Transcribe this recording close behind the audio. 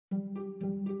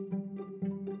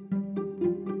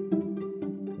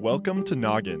Welcome to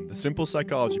Noggin, the Simple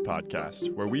Psychology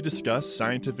Podcast, where we discuss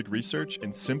scientific research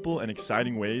in simple and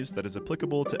exciting ways that is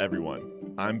applicable to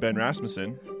everyone. I'm Ben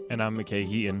Rasmussen. And I'm McKay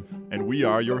Heaton. And we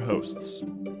are your hosts.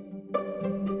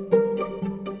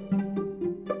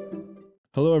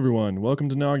 Hello, everyone. Welcome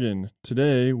to Noggin.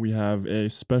 Today, we have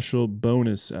a special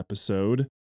bonus episode.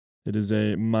 It is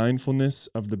a mindfulness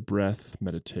of the breath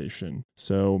meditation.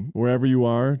 So wherever you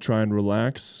are, try and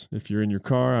relax. If you're in your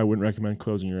car, I wouldn't recommend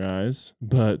closing your eyes.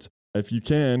 But if you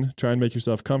can, try and make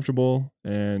yourself comfortable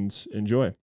and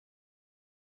enjoy.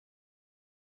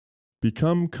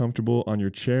 Become comfortable on your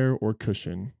chair or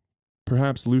cushion,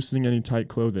 perhaps loosening any tight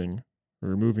clothing or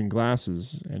removing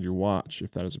glasses and your watch if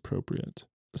that is appropriate.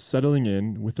 Settling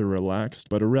in with a relaxed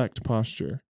but erect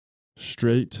posture,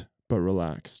 straight but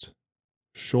relaxed.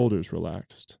 Shoulders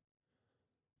relaxed.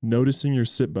 Noticing your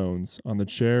sit bones on the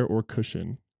chair or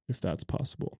cushion, if that's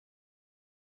possible.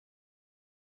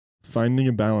 Finding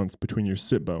a balance between your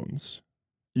sit bones,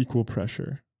 equal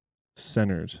pressure,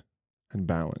 centered, and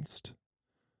balanced.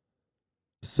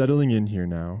 Settling in here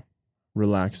now,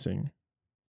 relaxing,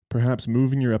 perhaps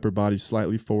moving your upper body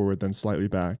slightly forward then slightly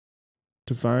back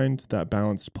to find that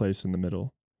balanced place in the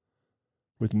middle,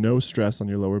 with no stress on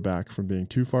your lower back from being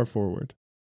too far forward,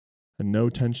 and no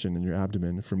tension in your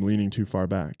abdomen from leaning too far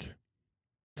back.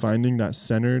 Finding that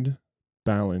centered,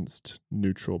 balanced,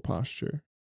 neutral posture.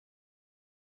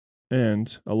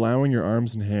 And allowing your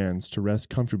arms and hands to rest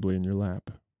comfortably in your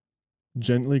lap.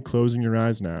 Gently closing your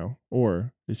eyes now,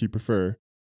 or, if you prefer,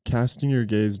 casting your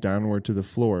gaze downward to the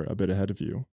floor a bit ahead of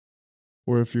you.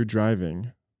 Or if you're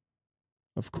driving,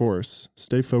 of course,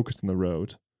 stay focused on the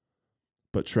road,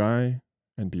 but try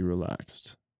and be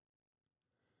relaxed.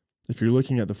 If you're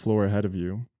looking at the floor ahead of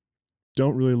you,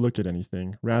 don't really look at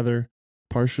anything. Rather,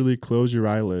 partially close your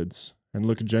eyelids and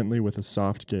look gently with a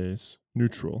soft gaze,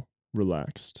 neutral,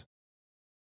 relaxed.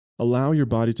 Allow your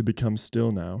body to become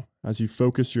still now as you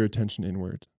focus your attention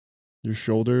inward, your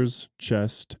shoulders,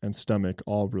 chest, and stomach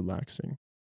all relaxing.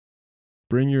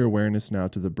 Bring your awareness now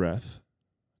to the breath,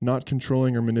 not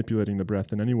controlling or manipulating the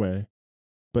breath in any way,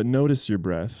 but notice your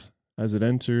breath as it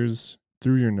enters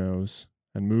through your nose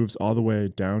and moves all the way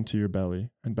down to your belly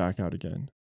and back out again.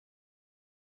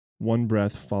 One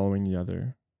breath following the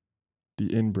other,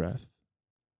 the in-breath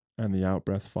and the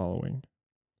out-breath following.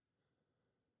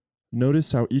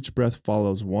 Notice how each breath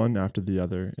follows one after the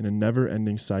other in a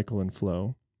never-ending cycle and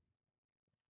flow.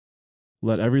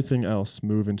 Let everything else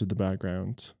move into the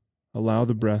background. Allow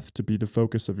the breath to be the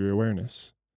focus of your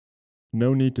awareness.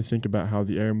 No need to think about how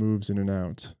the air moves in and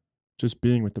out, just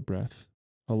being with the breath.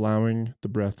 Allowing the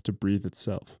breath to breathe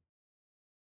itself.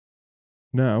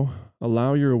 Now,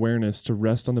 allow your awareness to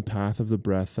rest on the path of the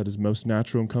breath that is most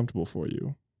natural and comfortable for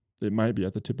you. It might be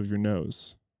at the tip of your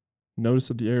nose. Notice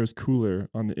that the air is cooler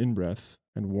on the in-breath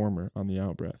and warmer on the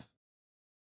out-breath.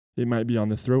 It might be on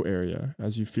the throat area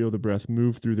as you feel the breath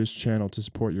move through this channel to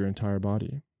support your entire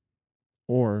body.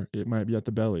 Or it might be at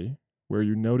the belly, where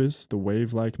you notice the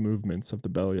wave-like movements of the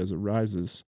belly as it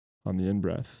rises on the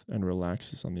in-breath and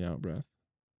relaxes on the out-breath.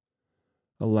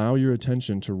 Allow your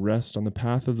attention to rest on the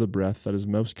path of the breath that is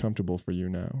most comfortable for you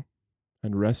now,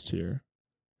 and rest here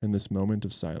in this moment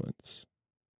of silence.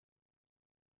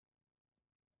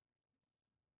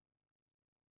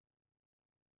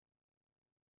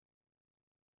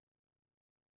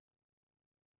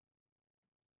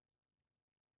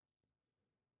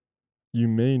 You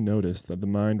may notice that the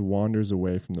mind wanders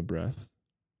away from the breath,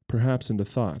 perhaps into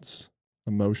thoughts,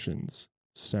 emotions,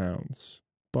 sounds,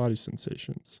 body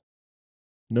sensations.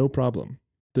 No problem.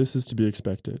 This is to be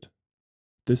expected.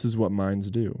 This is what minds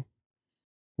do.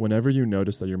 Whenever you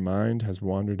notice that your mind has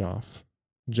wandered off,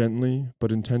 gently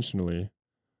but intentionally,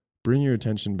 bring your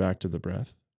attention back to the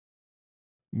breath.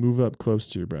 Move up close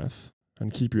to your breath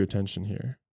and keep your attention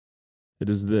here. It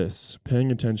is this, paying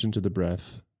attention to the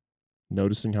breath,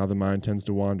 noticing how the mind tends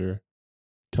to wander,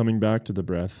 coming back to the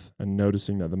breath and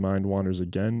noticing that the mind wanders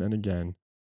again and again,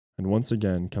 and once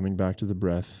again coming back to the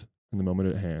breath and the moment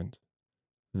at hand.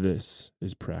 This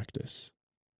is practice.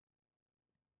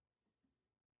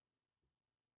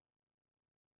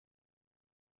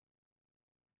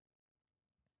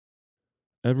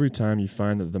 Every time you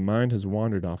find that the mind has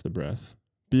wandered off the breath,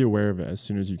 be aware of it as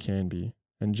soon as you can be,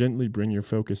 and gently bring your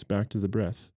focus back to the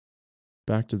breath,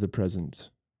 back to the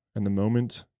present, and the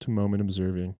moment-to-moment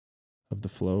observing of the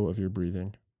flow of your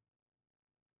breathing.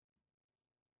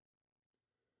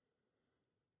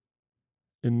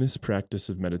 In this practice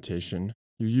of meditation,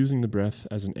 you're using the breath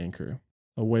as an anchor,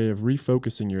 a way of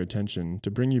refocusing your attention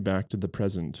to bring you back to the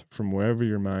present from wherever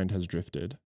your mind has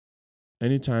drifted.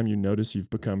 Anytime you notice you've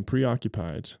become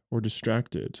preoccupied or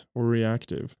distracted or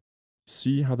reactive,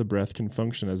 See how the breath can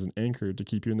function as an anchor to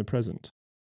keep you in the present,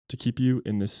 to keep you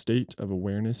in this state of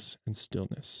awareness and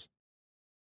stillness.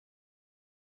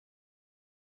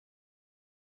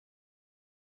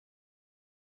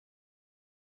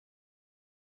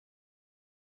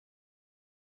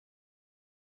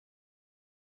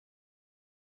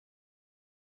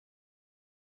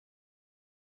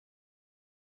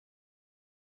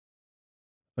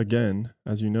 Again,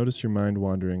 as you notice your mind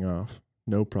wandering off,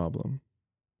 no problem.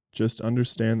 Just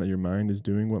understand that your mind is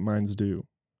doing what minds do,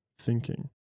 thinking.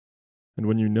 And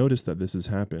when you notice that this has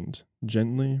happened,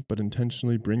 gently but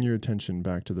intentionally bring your attention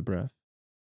back to the breath.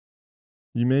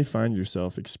 You may find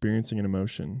yourself experiencing an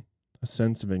emotion, a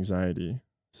sense of anxiety,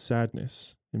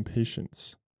 sadness,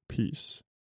 impatience, peace.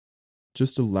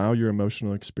 Just allow your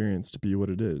emotional experience to be what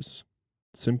it is.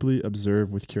 Simply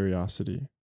observe with curiosity.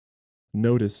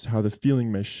 Notice how the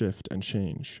feeling may shift and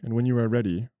change, and when you are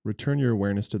ready, return your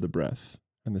awareness to the breath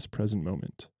and this present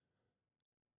moment.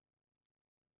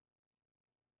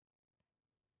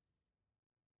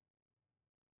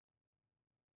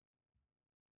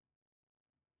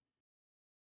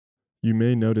 You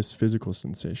may notice physical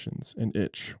sensations, an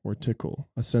itch or tickle,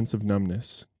 a sense of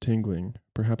numbness, tingling,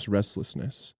 perhaps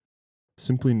restlessness.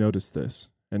 Simply notice this,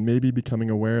 and maybe becoming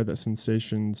aware that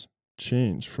sensations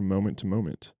change from moment to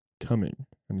moment, coming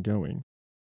and going,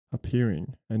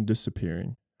 appearing and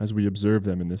disappearing as we observe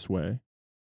them in this way.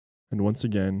 And once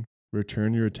again,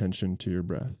 return your attention to your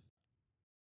breath.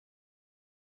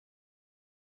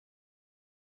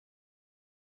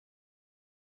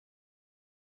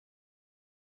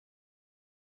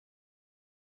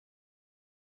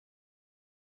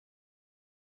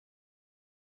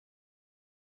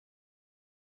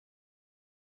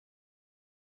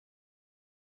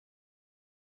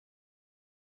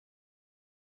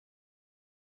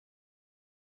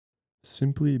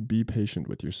 Simply be patient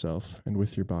with yourself and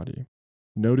with your body.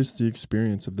 Notice the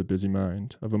experience of the busy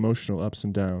mind, of emotional ups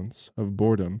and downs, of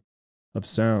boredom, of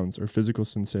sounds or physical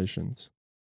sensations.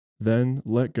 Then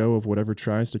let go of whatever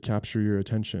tries to capture your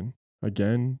attention,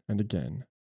 again and again.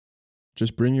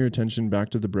 Just bring your attention back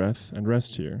to the breath and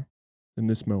rest here, in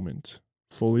this moment,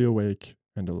 fully awake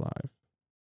and alive.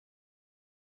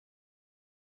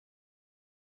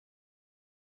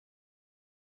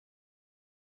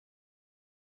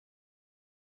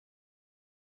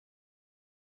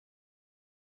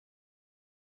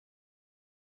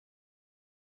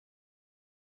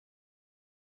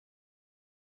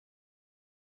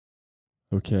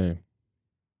 Okay,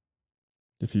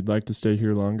 if you'd like to stay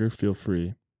here longer, feel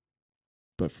free.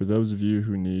 But for those of you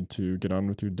who need to get on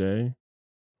with your day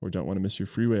or don't want to miss your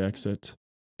freeway exit,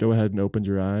 go ahead and open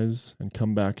your eyes and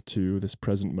come back to this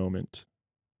present moment.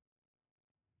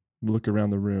 Look around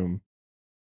the room.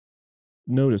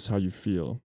 Notice how you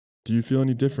feel. Do you feel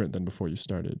any different than before you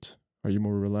started? Are you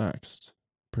more relaxed?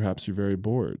 Perhaps you're very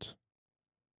bored.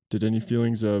 Did any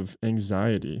feelings of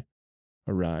anxiety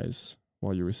arise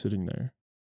while you were sitting there?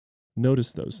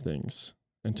 Notice those things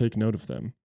and take note of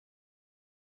them.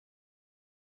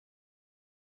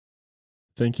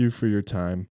 Thank you for your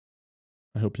time.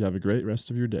 I hope you have a great rest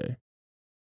of your day.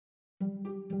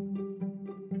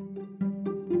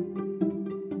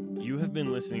 You have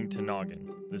been listening to Noggin,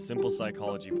 the Simple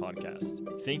Psychology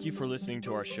Podcast. Thank you for listening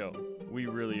to our show. We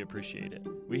really appreciate it.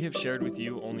 We have shared with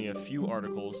you only a few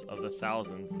articles of the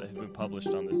thousands that have been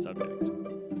published on this subject.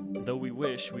 Though we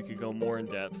wish we could go more in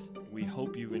depth, we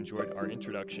hope you've enjoyed our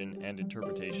introduction and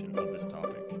interpretation of this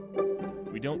topic.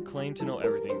 We don't claim to know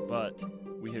everything, but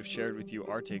we have shared with you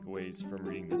our takeaways from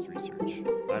reading this research.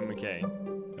 I'm McKay.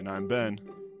 And I'm Ben.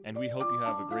 And we hope you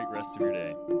have a great rest of your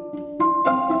day.